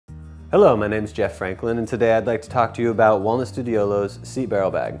Hello, my name is Jeff Franklin, and today I'd like to talk to you about Walnut Studiolo's seat barrel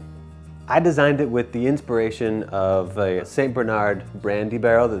bag. I designed it with the inspiration of a St. Bernard brandy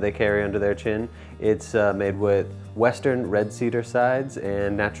barrel that they carry under their chin. It's made with Western red cedar sides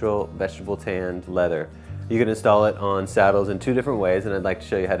and natural vegetable tanned leather. You can install it on saddles in two different ways, and I'd like to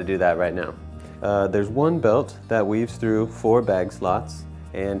show you how to do that right now. There's one belt that weaves through 4 bag slots,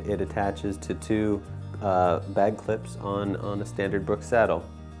 and it attaches to 2 bag clips on a standard Brooks saddle.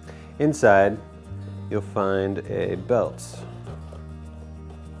 Inside, you'll find a belt.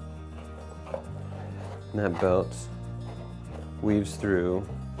 And that belt weaves through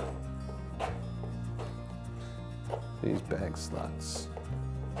these bag slots.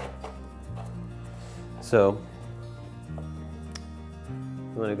 So,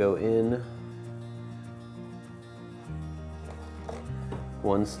 you want to go in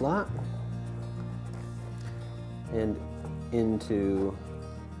one slot and into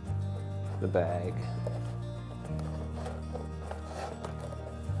the bag.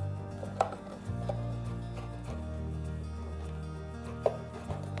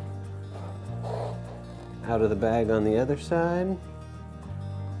 Out of the bag on the other side.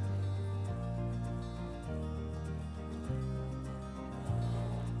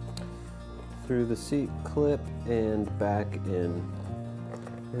 Through the seat clip and back in.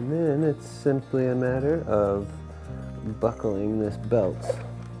 And then it's simply a matter of buckling this belt.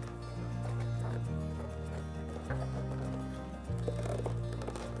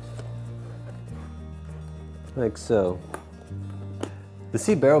 Like so. The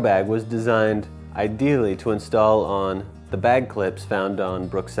seat barrel bag was designed ideally to install on the bag clips found on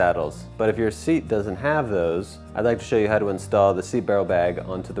Brooks saddles. But if your seat doesn't have those, I'd like to show you how to install the seat barrel bag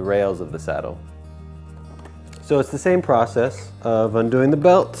onto the rails of the saddle. So it's the same process of undoing the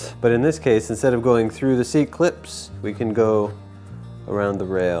belt, but in this case, instead of going through the seat clips, we can go around the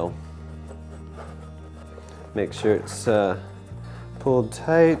rail. Make sure it's pulled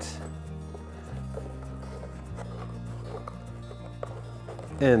tight.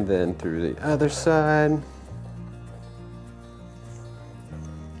 And then through the other side,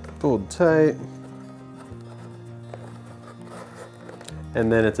 pulled tight.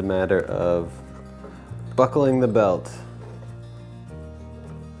 And then it's a matter of buckling the belt.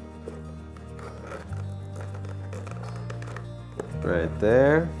 Right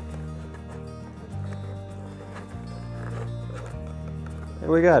there. And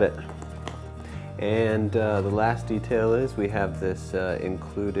we got it. And the last detail is we have this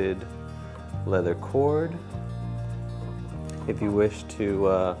included leather cord. If you wish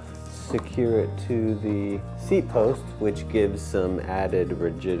to secure it to the seat post, which gives some added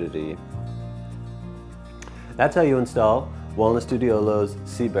rigidity. That's how you install Walnut Studiolo's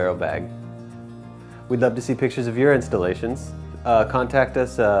seat barrel bag. We'd love to see pictures of your installations. Contact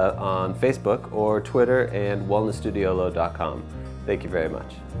us on Facebook or Twitter and walnutstudiolo.com. Thank you very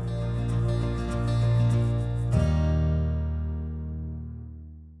much.